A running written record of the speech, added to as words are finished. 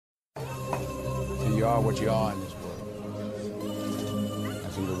you are what you are in this world.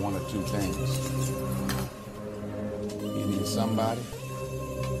 That's either one or two things. You need somebody.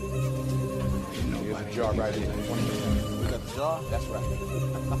 Here's a jar right here. 20%. You got the jar? That's right.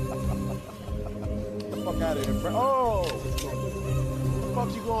 Get the fuck out of here, bro. Oh! What the fuck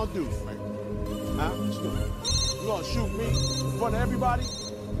you gonna do? Huh? You gonna shoot me in front of everybody?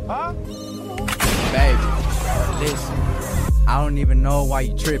 Huh? Baby, listen, I don't even know why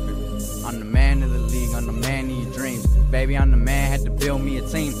you tripping. I'm the man of the league, I'm the man of your dreams. Baby, I'm the man, had to build me a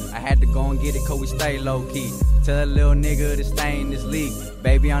team. I had to go and get it cause we stay low key. Tell a little nigga to stay in this league.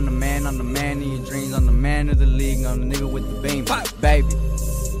 Baby, I'm the man of your dreams. I'm the man of the league, I'm the nigga with the beam. Baby,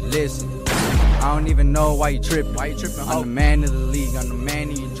 listen, I don't even know why you tripping. Why you tripping? I'm the man of the league, I'm the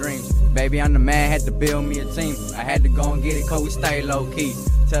man of your dreams. Baby, I'm the man, had to build me a team. I had to go and get it cause we stay low key.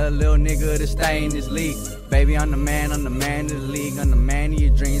 Tell a little nigga to stay in this league. Baby, I'm the man of the league. I'm the man of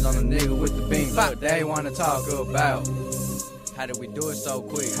your dreams, I'm the nigga with the beam. Look, they wanna talk about how did we do it so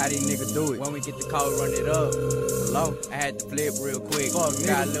quick? How these niggas do it? When we get the call, run it up. Hello? I had to flip real quick. Fuck,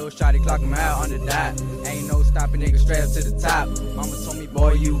 got a little shotty, clock him out on the dot. Ain't no stopping, nigga, straight up to the top. Mama told me,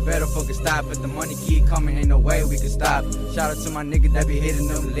 boy, you better fucking stop. If the money keep coming, ain't no way we can stop. Shout out to my nigga that be hitting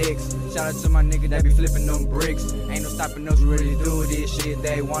them licks. Shout out to my nigga that be flipping them bricks. Ain't no stopping us, we really do this shit.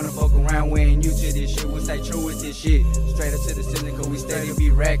 They wanna fuck around, we ain't new to this shit. We stay true with this shit. Straight up to the ceiling, cause we steady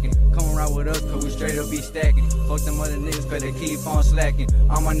be racking. Come around with us, cause we straight up be stacking. Fuck them other niggas, cause they keep on slacking.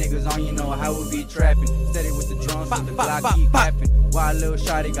 All my niggas on, you know how we be trapping. Steady with the drums, with the Glock keep clapping. Why little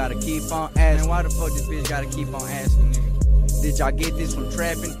shawty gotta keep on asking? Why the fuck this bitch gotta keep on asking, nigga? Did y'all get this from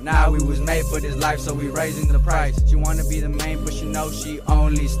trapping? Nah, we was made for this life, so we raising the price. She wanna be the main, but she know she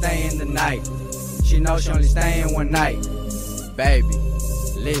only staying the night. She know she only staying one night. Baby,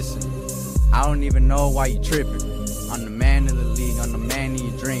 listen, I don't even know why you tripping. I'm the man of the league, I'm the man of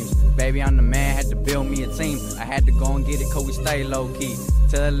your dreams. Baby, I'm the man, had to build me a team. I had to go and get it cause we stay low key.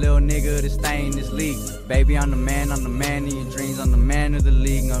 Tell a little nigga to stay in this league. Baby, I'm the man of your dreams. I'm the man of the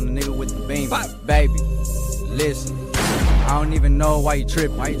league, I'm the nigga with the beam. Baby, listen, I don't even know why you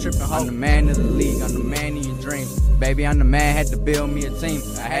tripping. Why you tripping, ho? I'm the man of the league, I'm the man of your dreams. Baby, I'm the man, had to build me a team.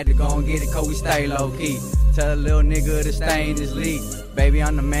 I had to go and get it cause we stay low key. Tell a little nigga to stay in this league. Baby,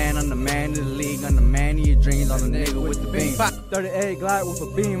 I'm the man of the league. I'm the man of your dreams, I'm the nigga with the beam. 38 glide with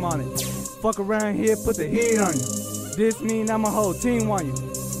a beam on it. Fuck around here, put the heat on you. This mean I'm a whole team on you.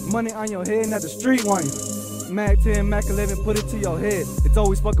 Money on your head, not the street on you. Mac 10, Mac 11, put it to your head. It's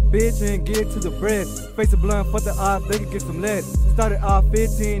always fuck a bitch and get to the bread. Face a blunt, fuck the odds, they can get some lead. Started off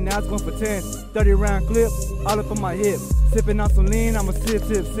 15, now it's going for 10. 30 round clip, all up on my hip. Sipping on some lean, I'ma sip,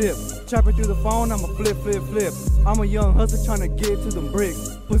 sip, sip. Chopping through the phone, I'ma flip, flip, flip. I'm a young hustler trying to get to them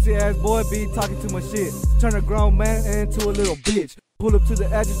bricks. Pussy ass boy be talking too much shit. Turn a grown man into a little bitch. Pull up to the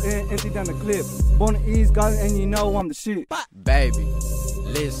edges and empty down the clip. Born to East Garden and you know I'm the shit. Baby,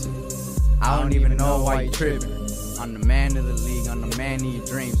 listen, I don't even know why you tripping. I'm the man of the league, I'm the man of your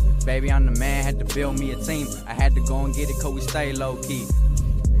dreams. Baby, I'm the man, had to build me a team. I had to go and get it cause we stay low key.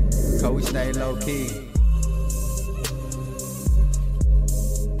 Cause we stay low key.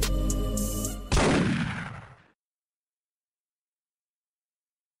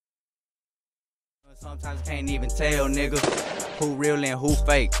 Sometimes can't even tell, nigga, who real and who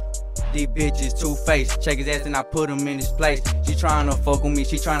fake. These bitches two-faced. Check his ass and I put him in his place. She tryna fuck with me,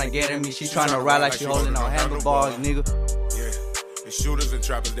 she tryna get at me, she tryna ride like she holding on handlebars, nigga. Yeah, the shooters and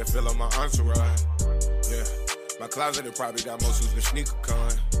trappers that fill up my entourage. Yeah, my closet it probably got most of the sneaker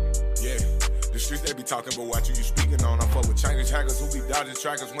con. Yeah. The streets they be talking, but what you speaking on? I fuck with Chinese hackers who be dodging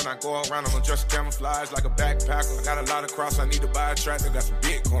trackers. When I go around, I'm dressed camouflage like a backpacker. I got a lot of cross, I need to buy a tractor. Got some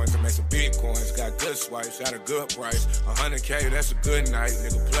Bitcoins to make some Bitcoins. Got good swipes at a good price. 100K, that's a good night.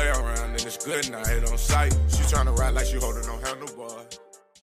 Nigga play around, then it's good night on sight. She tryna ride like she holding on handlebars.